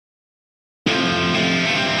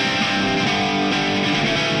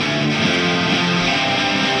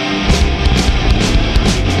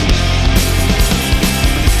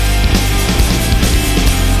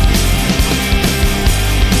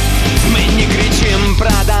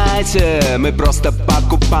покупайте, мы просто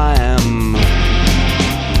покупаем.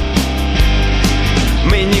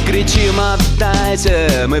 Мы не кричим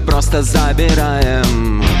 «отдайте», мы просто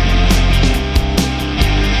забираем.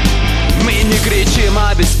 Мы не кричим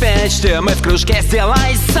 «обеспечьте», мы в кружке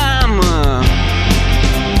 «сделай сам».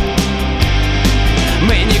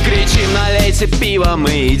 Мы не кричим «налейте пиво»,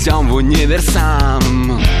 мы идем в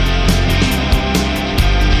универсам.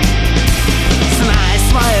 Знай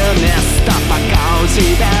свое место, пока у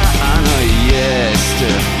тебя оно есть.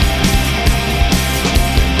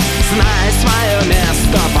 Знай свое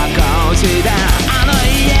место, пока у тебя оно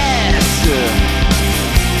есть.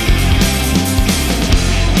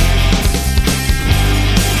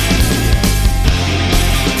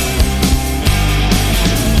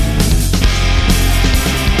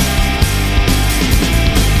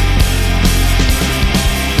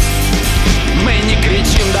 Мы не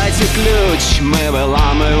кричим «дайте ключ», мы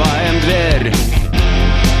выламываем дверь.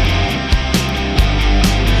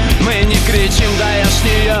 Мы не кричим «даешь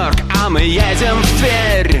Нью-Йорк», а мы едем в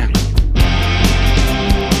Тверь.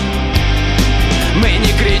 Мы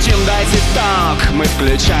не кричим «дайте ток», мы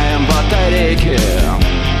включаем батарейки.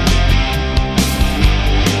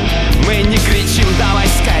 Мы не кричим «давай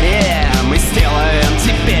скорее», мы сделаем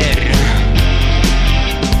теперь.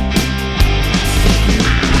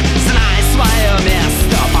 Знай свое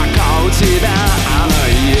место, пока у тебя оно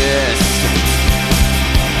есть.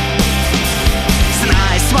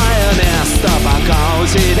 Знай свое место, пока у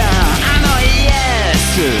тебя оно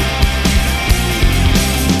есть.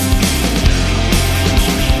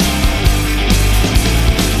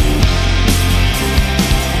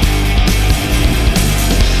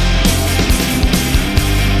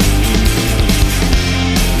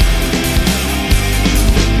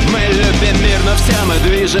 Мы любим мир, но все мы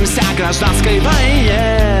движемся к гражданской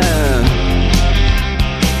войне.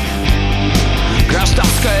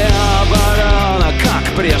 Гражданская оборона, как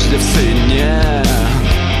прежде в сыне.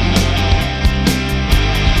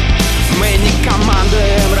 Мы не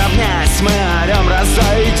командуем равнясь, мы орем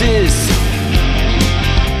разойдись.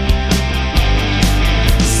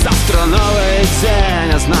 Завтра новый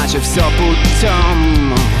день, а значит все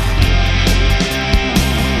путем.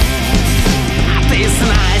 А ты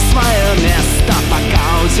знай свое место, пока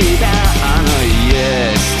у тебя оно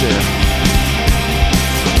есть.